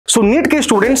सो NEET के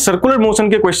students circular motion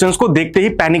के questions को देखते ही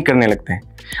पैनिक करने लगते हैं।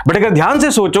 बट अगर ध्यान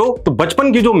से सोचो तो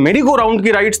बचपन की जो मेरी गो राउंड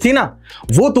की राइड्स थी ना,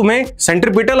 वो तुम्हें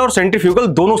सेंट्रीपिटल और सेंट्रीफ्यूगल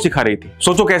दोनों सिखा रही थी।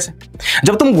 सोचो कैसे।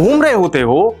 जब तुम घूम रहे होते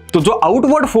हो तो जो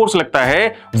आउटवर्ड फोर्स लगता है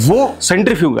वो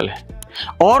सेंट्रीफ्यूगल है,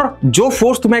 और जो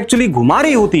फोर्स तुम्हें एक्चुअली घुमा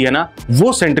रही होती है ना,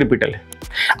 वो सेंट्रीपिटल है।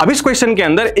 अब इस क्वेश्चन के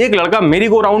अंदर एक लड़का मेरी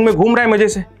गो राउंड में घूम रहा है मजे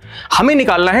से, हमें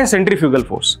निकालना है सेंट्रीफ्यूगल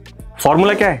फोर्स।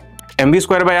 फॉर्मूला क्या है?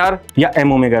 mv²/r या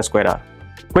m⍵²r।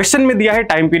 क्वेश्चन में दिया है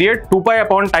time period 2π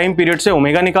upon time period से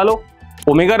ओमेगा निकालो।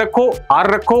 ओमेगा रखो, आर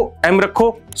रखो, एम रखो,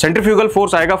 सेंट्रीफ्यूगल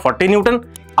फोर्स आएगा 40 न्यूटन।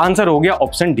 आंसर हो गया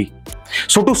option D.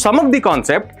 So to sum up the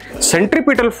concept,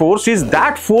 centripetal force is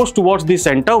that force towards the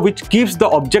center which keeps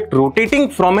the object rotating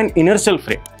from an inertial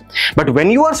frame. But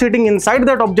when you are sitting inside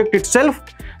that object itself,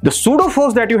 the pseudo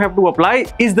force that you have to apply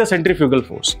is the centrifugal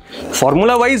force.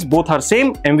 Formula wise, both are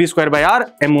same, mv²/r,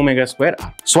 m⍵²r.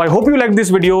 So I hope you like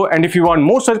this video, and if you want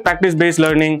more such practice based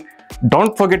learning,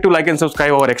 don't forget to like and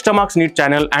subscribe our Extramarks NEET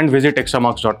channel and visit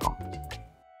extramarks.com.